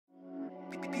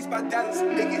These my dollars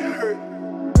make it hurt.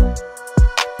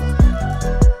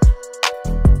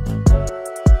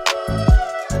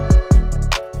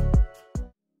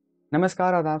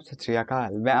 नमस्कार और आप सत श्री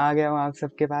अकाल। मैं आ गया हूँ आप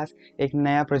सबके पास एक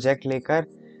नया प्रोजेक्ट लेकर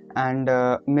एंड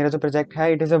मेरा जो प्रोजेक्ट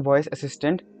है it is a voice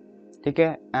assistant, ठीक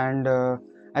है। एंड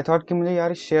आई थॉट कि मुझे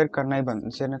यार शेयर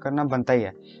करना बनता ही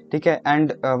है, ठीक है।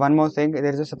 And one more thing,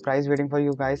 there is a surprise waiting for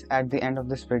you guys at the end of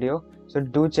this video, so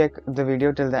do check the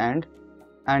video till the end.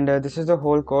 And this is the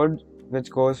whole code which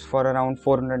goes for around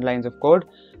 400 lines of code,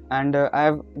 and I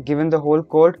have given the whole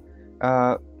code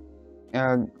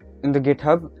in the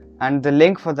GitHub, and the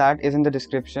link for that is in the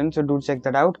description, so do check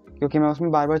that out, क्योंकि मैं उसमें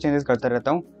बार बार changes करता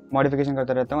रहता हूँ, modification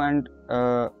करता रहता हूँ। And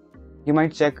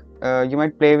you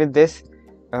might play with this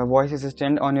voice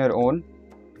assistant on your own.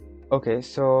 Okay,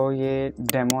 so ये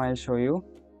demo I'll show you.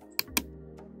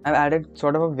 I've added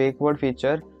sort of a wake word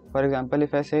feature. For example,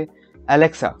 if I say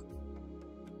Alexa,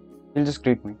 it'll just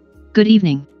greet me. Good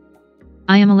evening.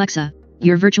 I am Alexa,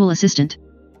 your virtual assistant.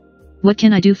 What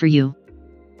can I do for you?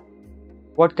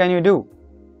 What can you do?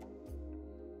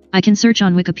 I can search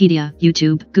on Wikipedia,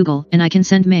 YouTube, Google, and I can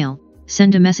send mail,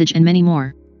 send a message, and many more.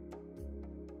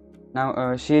 Now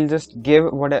she'll just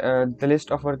give the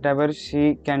list of whatever she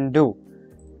can do.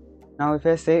 Now if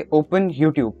I say open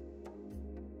YouTube,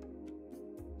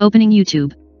 Opening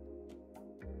YouTube.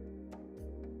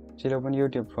 she'll open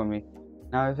YouTube for me.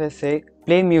 Now if I say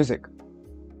play music,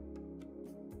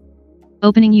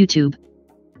 Opening YouTube.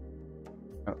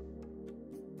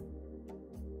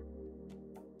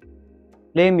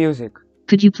 play music,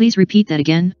 Could you please repeat that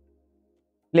again?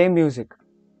 play music,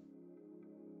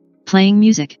 Playing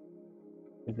music.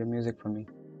 play music for me.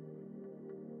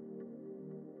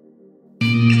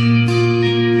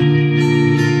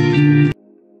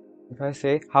 If I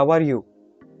say how are you,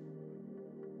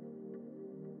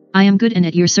 I am good and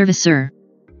at your service, sir.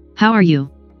 How are you?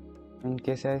 in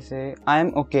case I say I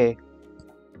am okay,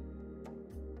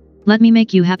 Let me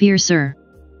make you happier, sir.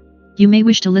 You may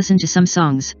wish to listen to some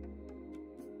songs.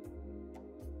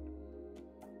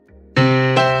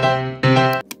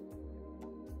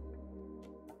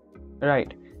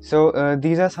 right. So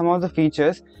these are some of the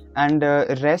features, and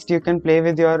rest you can play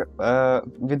with your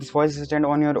with this voice assistant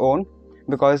on your own,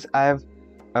 because I have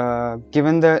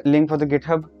given the link for the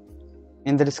GitHub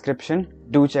in the description.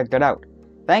 Do check that out.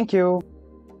 Thank you.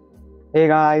 Hey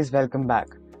guys, welcome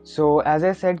back. So as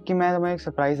I said कि मैं तुम्हें एक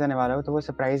surprise देने वाला हूँ, तो वो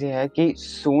surprise ये है कि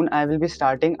soon I will be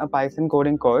starting a Python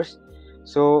coding course.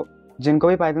 So जिनको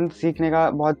भी Python सीखने का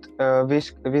बहुत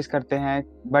wish करते हैं,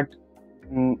 but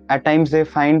at times they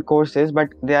find courses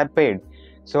but they are paid.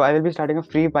 So I will be starting a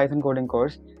free Python coding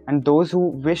course, and those who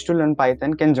wish to learn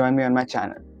Python can join me on my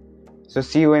channel. So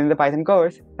see you in the Python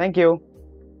course. Thank you.